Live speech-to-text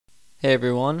Hey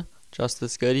everyone,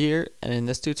 Justice Good here, and in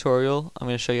this tutorial I'm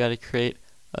going to show you how to create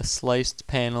a sliced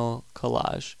panel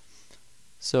collage.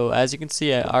 So as you can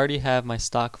see, I already have my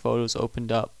stock photos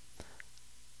opened up,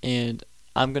 and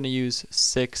I'm going to use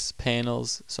 6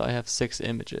 panels, so I have 6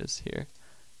 images here.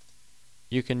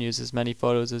 You can use as many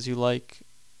photos as you like,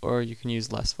 or you can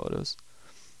use less photos.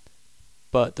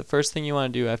 But the first thing you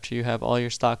want to do after you have all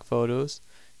your stock photos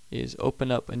is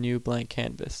open up a new blank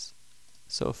canvas.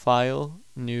 So File,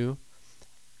 New,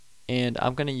 and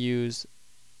I'm going to use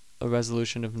a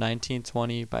resolution of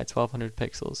 1920 by 1200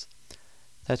 pixels.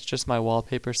 That's just my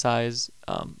wallpaper size.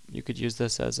 You could use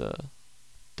this as a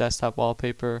desktop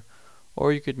wallpaper,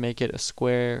 or you could make it a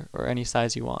square or any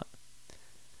size you want.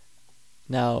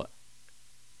 Now,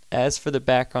 as for the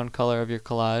background color of your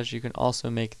collage, you can also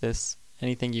make this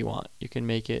anything you want. You can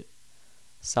make it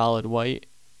solid white,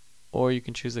 or you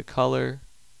can choose a color,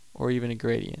 or even a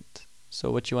gradient. So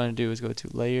what you want to do is go to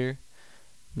Layer,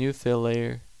 New Fill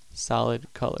Layer, Solid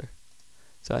Color.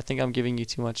 So I think I'm giving you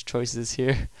too much choices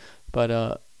here,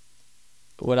 but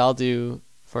what I'll do,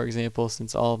 for example,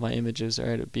 since all of my images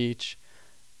are at a beach,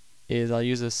 is I'll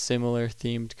use a similar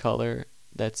themed color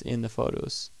that's in the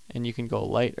photos. And you can go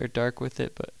light or dark with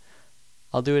it, but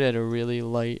I'll do it at a really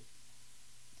light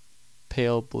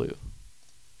pale blue.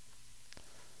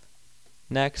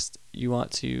 Next, you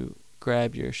want to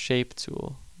grab your shape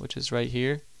tool, which is right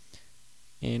here,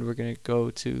 and we're going to go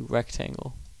to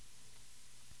rectangle.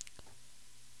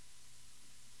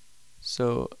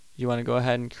 So you want to go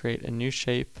ahead and create a new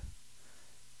shape,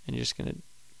 and you're just going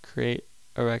to create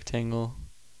a rectangle.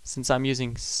 Since I'm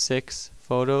using 6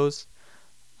 photos,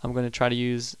 I'm going to try to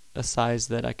use a size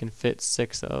that I can fit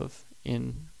 6 of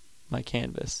in my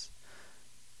canvas.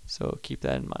 So keep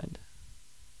that in mind.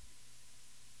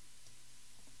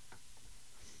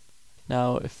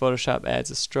 Now, if Photoshop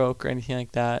adds a stroke or anything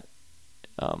like that,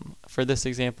 for this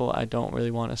example, I don't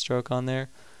really want a stroke on there.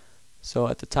 So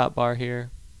at the top bar here,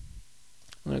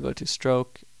 I'm going to go to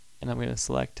stroke, and I'm going to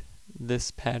select this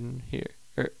pattern here,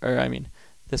 or I mean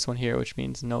this one here, which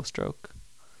means no stroke.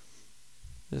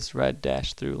 This red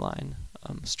dash through line.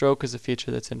 Stroke is a feature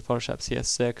that's in Photoshop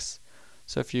CS6,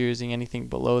 so if you're using anything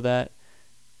below that,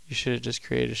 you should have just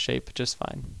created a shape just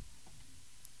fine.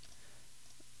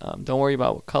 Don't worry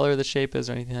about what color the shape is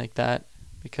or anything like that,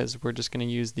 because we're just going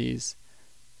to use these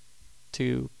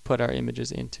to put our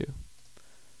images into.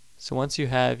 So once you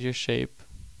have your shape,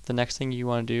 the next thing you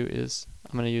want to do is,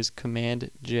 I'm going to use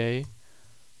Command J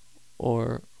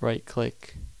or right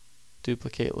click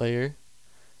duplicate layer,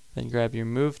 then grab your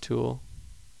move tool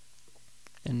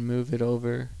and move it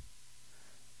over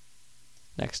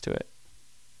next to it.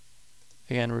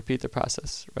 Again, repeat the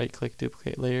process. Right click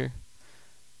duplicate layer,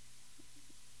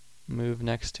 move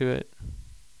next to it,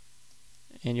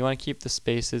 and you want to keep the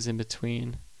spaces in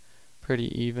between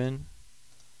pretty even.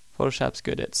 Photoshop's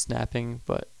good at snapping,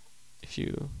 but if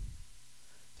you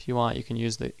want, you can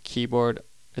use the keyboard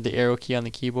or the arrow key on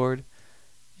the keyboard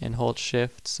and hold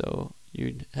shift, so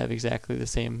you'd have exactly the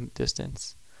same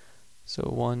distance. So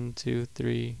 1, 2,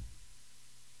 3.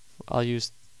 I'll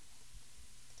use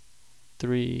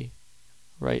 3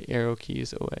 right arrow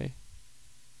keys away.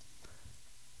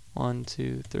 1,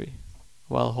 2, 3,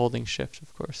 while holding shift,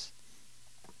 of course.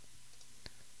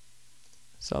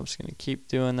 So I'm just going to keep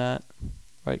doing that.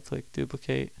 Right click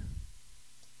duplicate,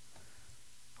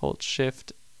 hold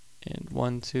shift, and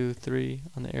 1, 2, 3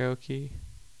 on the arrow key.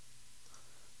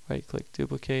 Right click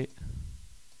duplicate,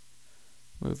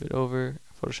 move it over.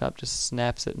 Photoshop just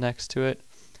snaps it next to it.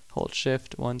 Hold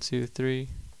shift, 1, 2, 3.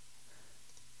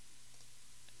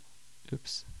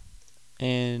 Oops.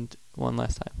 And one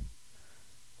last time.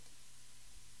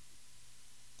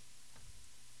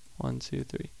 1, 2,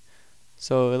 3.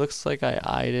 So it looks like I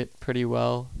eyed it pretty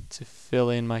well to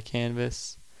fill in my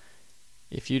canvas.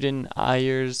 If you didn't eye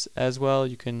yours as well,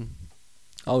 you can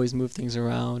always move things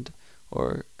around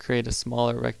or create a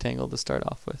smaller rectangle to start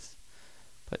off with.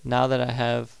 But now that I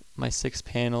have my 6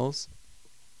 panels,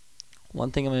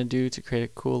 one thing I'm going to do to create a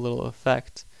cool little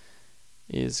effect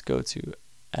is go to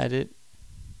Edit,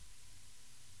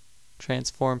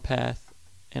 Transform Path,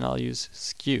 and I'll use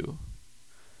Skew.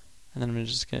 And then I'm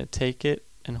just going to take it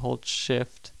and hold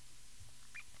shift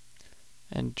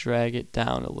and drag it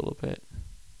down a little bit.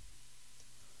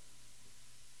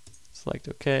 Select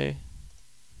OK,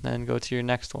 then go to your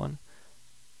next one.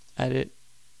 Edit,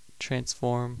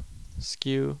 Transform,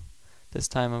 Skew. This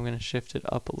time I'm going to shift it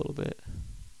up a little bit.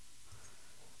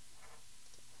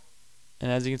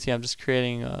 And as you can see, I'm just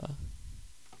creating a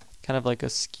kind of like a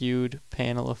skewed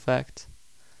panel effect,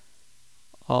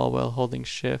 all while holding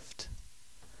shift.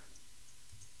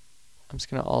 I'm just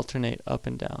going to alternate up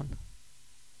and down.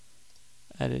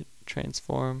 edit,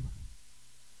 transform,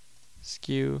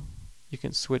 skew. You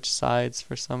can switch sides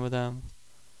for some of them.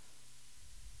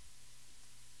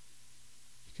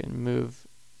 You can move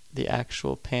the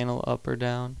actual panel up or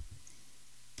down.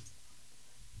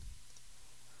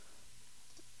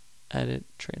 Edit,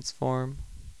 transform,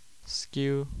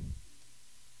 skew.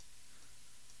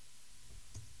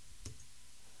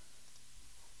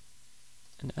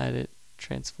 And edit,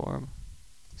 transform,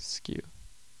 skew.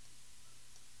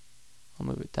 I'll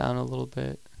move it down a little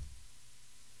bit.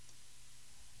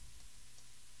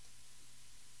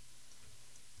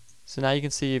 So now you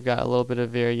can see you've got a little bit of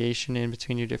variation in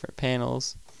between your different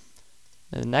panels.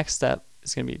 And the next step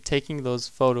is going to be taking those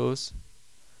photos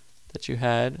that you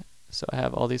had. So I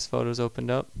have all these photos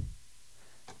opened up,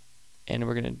 and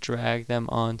we're going to drag them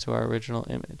onto our original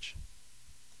image.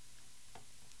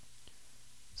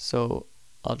 So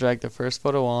I'll drag the first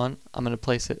photo on. I'm going to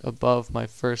place it above my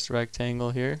first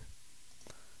rectangle here.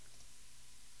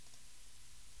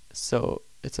 So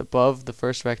it's above the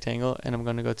first rectangle, and I'm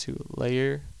going to go to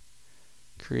Layer,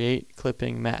 Create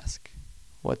Clipping Mask.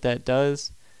 What that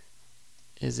does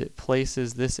is it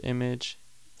places this image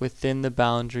within the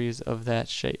boundaries of that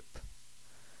shape.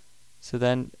 So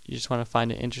then you just want to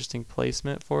find an interesting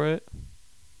placement for it,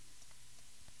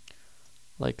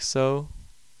 like so.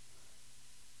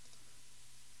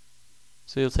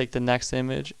 So you'll take the next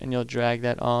image and you'll drag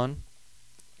that on.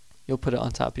 You'll put it on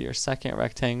top of your second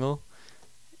rectangle,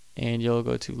 and you'll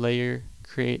go to Layer,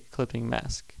 Create Clipping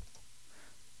Mask.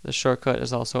 The shortcut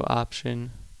is also Option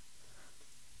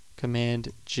Command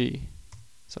G.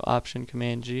 So Option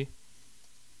Command G,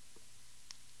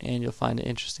 and you'll find an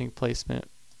interesting placement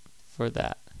for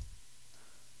that.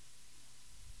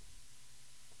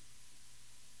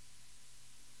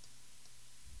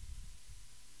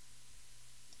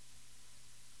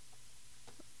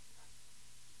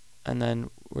 And then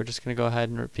we're just going to go ahead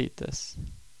and repeat this.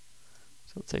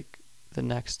 So we'll take the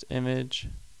next image,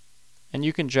 and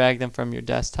you can drag them from your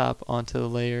desktop onto the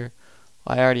layer.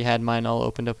 Well, I already had mine all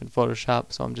opened up in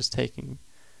Photoshop, so I'm just taking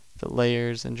the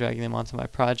layers and dragging them onto my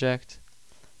project.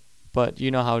 But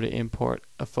you know how to import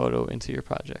a photo into your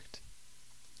project.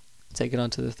 Take it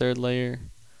onto the third layer,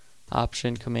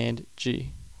 Option Command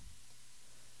G.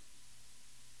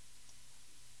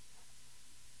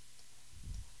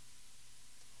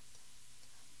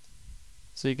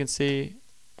 So you can see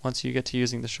once you get to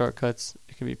using the shortcuts,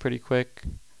 it can be pretty quick.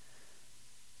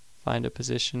 Find a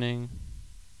positioning.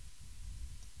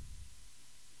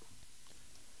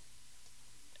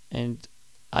 And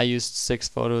I used 6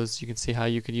 photos. You can see how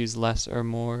you could use less or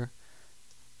more.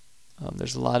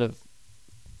 There's a lot of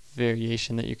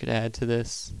variation that you could add to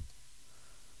this.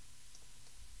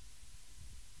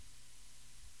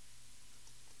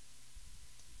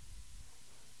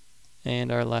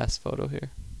 And our last photo here.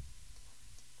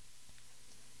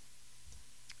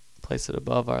 Place it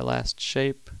above our last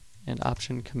shape, and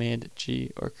Option Command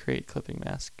G, or Create Clipping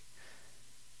Mask.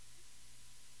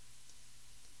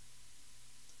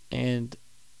 And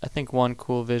I think one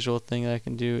cool visual thing that I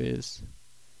can do is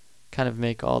kind of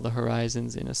make all the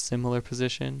horizons in a similar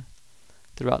position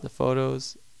throughout the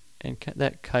photos, and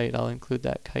that kite, I'll include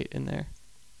that kite in there.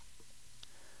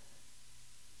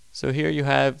 So here you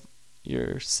have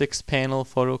your 6-panel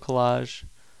photo collage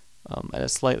at a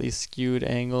slightly skewed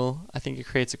angle. I think it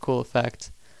creates a cool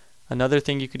effect. Another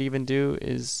thing you could even do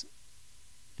is,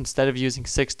 instead of using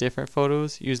 6 different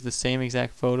photos, use the same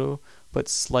exact photo but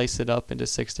slice it up into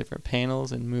 6 different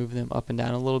panels and move them up and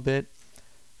down a little bit.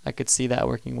 I could see that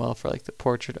working well for like the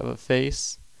portrait of a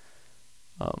face.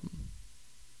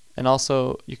 And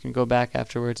also you can go back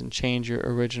afterwards and change your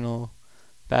original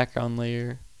background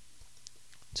layer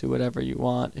to whatever you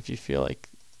want if you feel like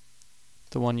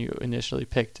the one you initially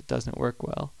picked doesn't work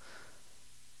well.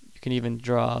 You can even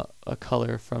draw a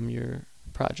color from your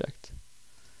project.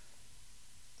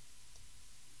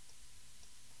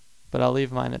 But I'll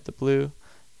leave mine at the blue.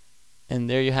 And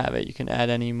there you have it. You can add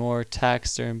any more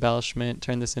text or embellishment,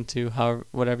 turn this into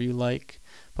whatever you like.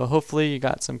 But hopefully you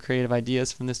got some creative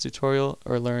ideas from this tutorial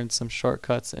or learned some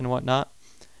shortcuts and whatnot.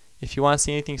 If you want to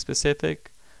see anything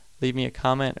specific, leave me a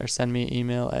comment or send me an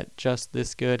email at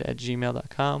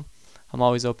justthisgood@gmail.com. I'm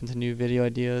always open to new video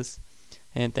ideas.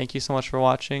 And thank you so much for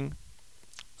watching.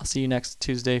 I'll see you next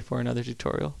Tuesday for another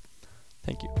tutorial.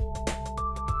 Thank you.